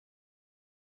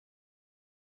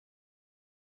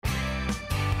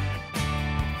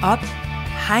Up,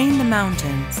 high in the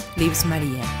mountains, lives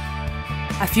Maria.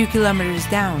 A few kilometers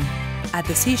down, at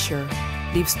the seashore,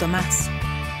 lives Tomás.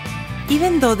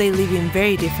 Even though they live in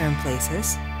very different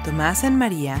places, Tomás and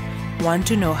Maria want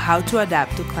to know how to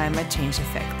adapt to climate change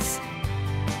effects.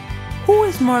 Who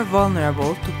is more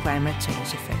vulnerable to climate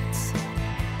change effects?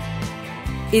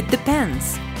 It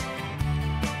depends.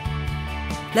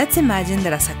 Let's imagine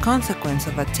that as a consequence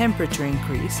of a temperature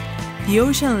increase, the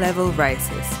ocean level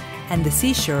rises and the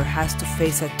seashore has to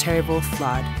face a terrible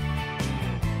flood.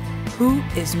 Who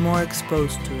is more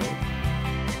exposed to it?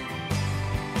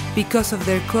 Because of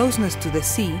their closeness to the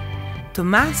sea,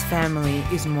 Tomás' family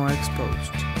is more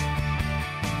exposed.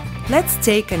 Let's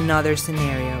take another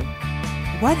scenario.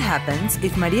 What happens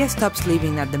if Maria stops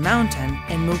living at the mountain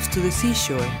and moves to the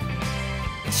seashore?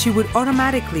 She would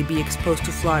automatically be exposed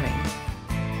to flooding.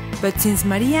 But since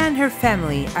Maria and her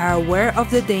family are aware of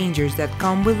the dangers that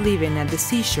come with living at the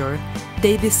seashore,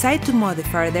 they decide to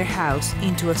modify their house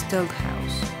into a stilt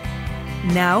house.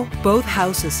 Now, both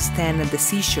houses stand at the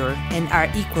seashore and are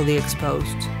equally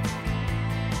exposed.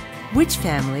 Which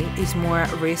family is more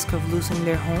at risk of losing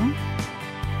their home?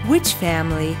 Which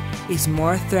family is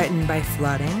more threatened by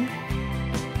flooding?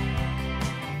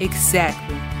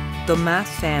 Exactly, Tomás'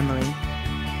 family.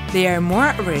 They are more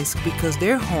at risk because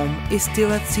their home is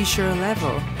still at seashore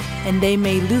level, and they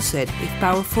may lose it if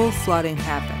powerful flooding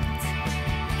happens.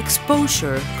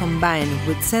 Exposure combined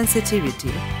with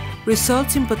sensitivity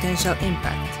results in potential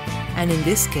impact, and in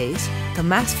this case,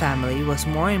 Tomás' family was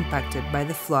more impacted by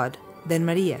the flood than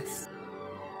Maria's.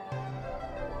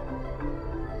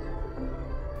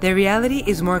 The reality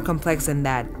is more complex than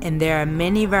that, and there are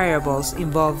many variables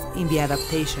involved in the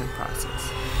adaptation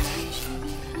process.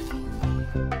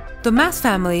 Tomás'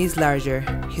 family is larger: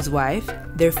 his wife,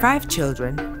 their 5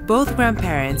 children, both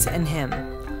grandparents, and him,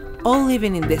 all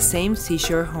living in the same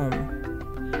seashore home.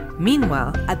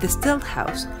 Meanwhile, at the stilt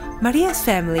house, Maria's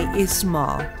family is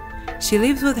small. She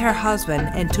lives with her husband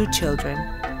and 2 children.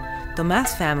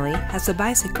 Tomás' family has a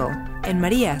bicycle, and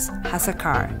Maria's has a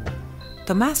car.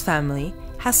 Tomás' family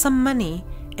has some money,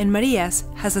 and Maria's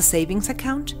has a savings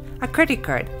account, a credit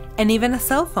card, and even a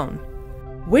cell phone.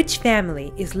 Which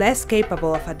family is less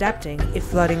capable of adapting if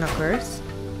flooding occurs?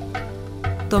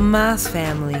 Tomás'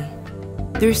 family.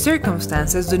 Their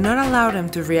circumstances do not allow them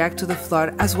to react to the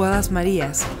flood as well as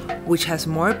Maria's, which has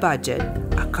more budget,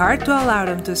 a car to allow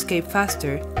them to escape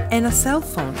faster, and a cell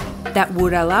phone that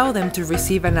would allow them to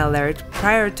receive an alert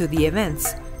prior to the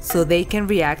events, so they can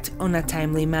react in a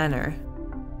timely manner.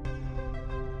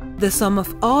 The sum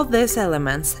of all these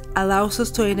elements allows us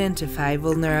to identify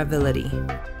vulnerability.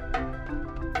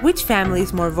 Which family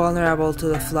is more vulnerable to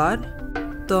the flood?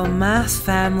 Tomás'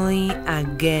 family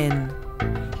again.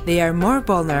 They are more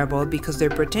vulnerable because their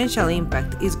potential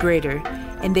impact is greater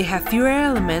and they have fewer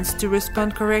elements to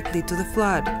respond correctly to the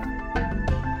flood.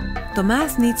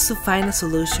 Tomás needs to find a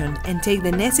solution and take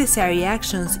the necessary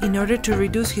actions in order to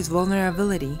reduce his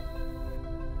vulnerability.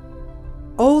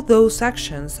 All those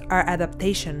actions are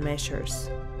adaptation measures.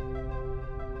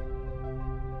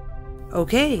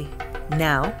 Okay,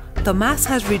 now Tomás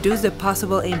has reduced the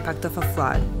possible impact of a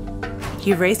flood.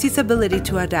 He raised his ability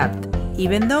to adapt,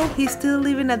 even though he's still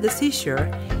living at the seashore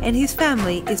and his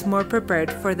family is more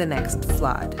prepared for the next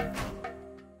flood.